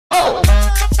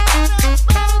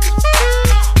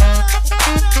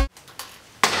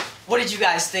did you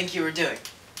guys think you were doing?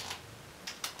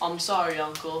 I'm sorry,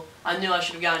 Uncle. I knew I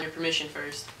should have gotten your permission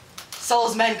first.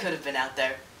 Sull's men could have been out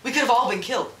there. We could have all been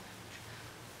killed.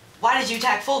 Why did you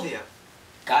attack Fulvio?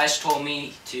 Guys told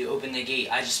me to open the gate.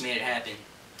 I just made it happen.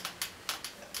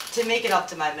 To make it up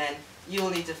to my men, you will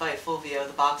need to fight Fulvio,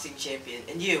 the boxing champion,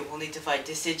 and you will need to fight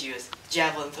Deciduous, the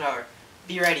javelin thrower.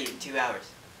 Be ready in 2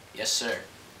 hours. Yes, sir.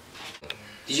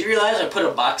 Did you realize I put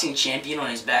a boxing champion on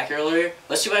his back earlier?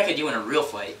 Let's see what I could do in a real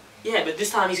fight. Yeah, but this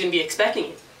time he's gonna be expecting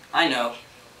it. I know.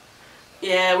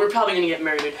 Yeah, we're probably gonna get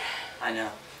murdered. I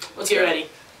know. Let's get ready.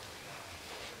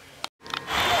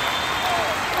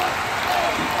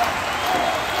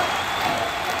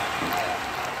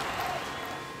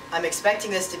 I'm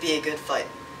expecting this to be a good fight,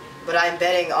 but I'm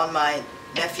betting on my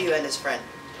nephew and his friend.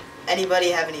 Anybody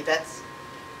have any bets?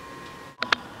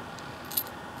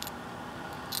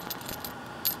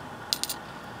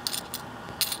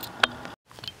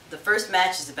 The first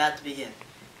match is about to begin.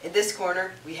 In this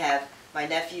corner, we have my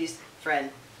nephew's friend,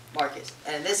 Marcus.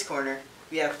 And in this corner,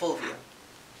 we have Fulvio.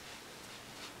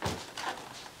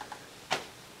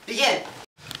 Begin!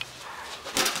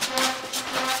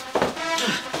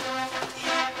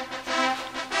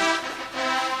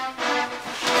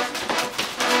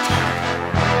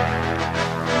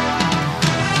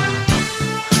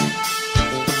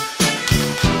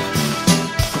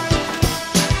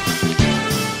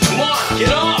 Get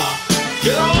off!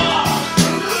 Get off!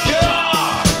 Get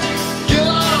off! Get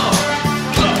off!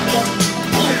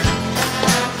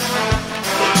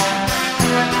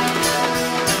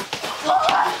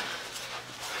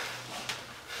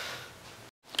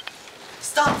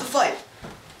 Stop the fight!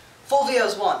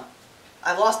 Fulvio's won.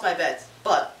 I've lost my bets,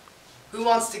 but who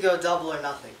wants to go double or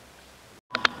nothing?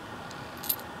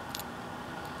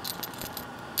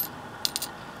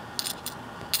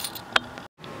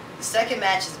 The second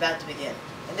match is about to begin.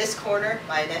 In this corner,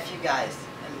 my nephew Gaius,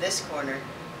 and in this corner,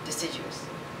 Deciduous.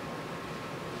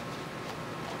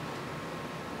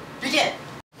 Begin!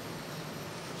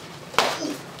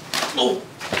 Oh.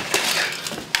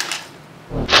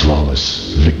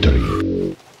 Flawless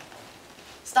victory.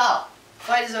 Stop!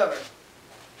 Fight is over.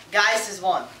 Gaius has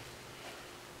won.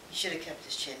 He should have kept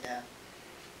his chin down.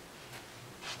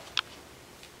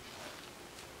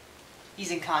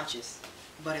 He's unconscious,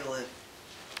 but he'll live.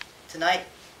 Tonight,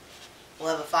 we'll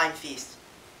have a fine feast,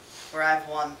 where I've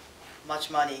won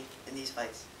much money in these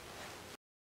fights.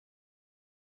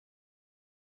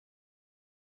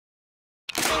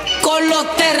 Con los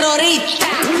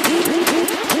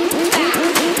terroristas.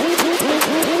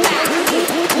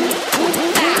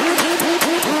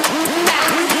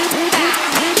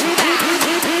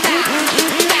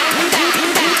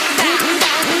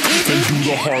 And do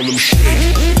the Harlem Shake.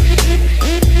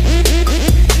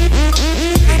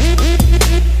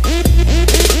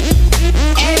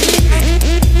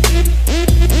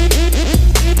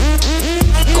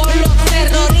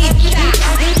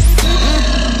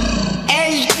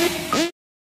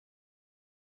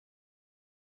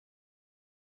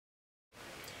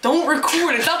 Don't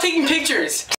record it. Stop taking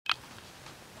pictures.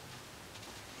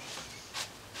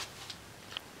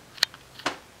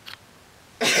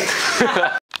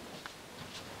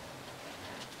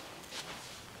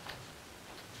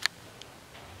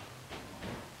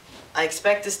 I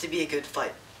expect this to be a good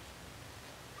fight.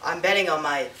 I'm betting on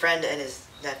my friend and his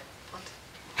nephew. What?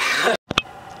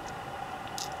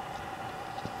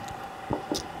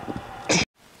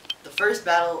 The first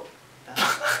battle...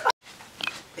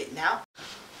 Wait, now?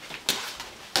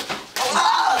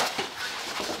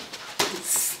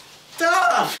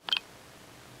 Stop!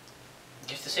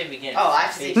 You have to say begin. Oh, I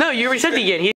have to say... No, you already said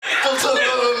begin. He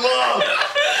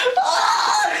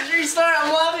Restart,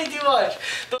 I'm laughing too much.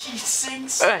 She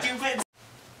sings stupid.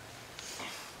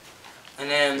 And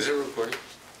then Is it recording?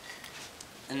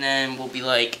 And then we'll be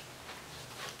like,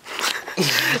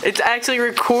 It's actually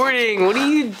recording. What are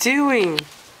you doing?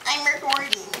 I'm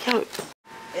recording. Yo,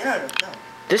 No.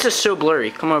 this is so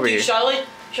blurry. Come over dude, here. Charlotte,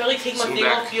 take my Zoom thing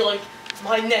back. off. Be like,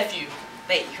 my nephew,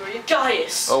 Wait, who are you?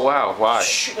 Gaius. Oh wow, why?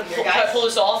 Shh, Your if I Gaius? pull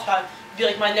this off, I'd be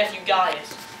like my nephew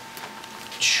Gaius.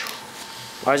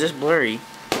 Why is this blurry?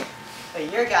 Wait,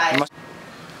 you're a guy.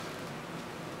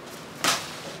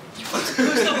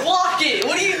 Who's to block it?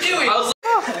 What are you doing?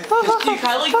 Dude, can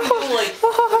I like do like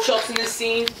push-ups in this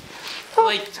scene?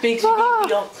 Like makes me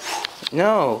beat up.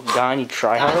 No, Don, you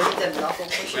try hard. Them knuckle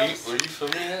push-ups. Were you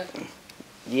filming that?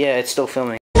 Yeah, it's still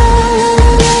filming.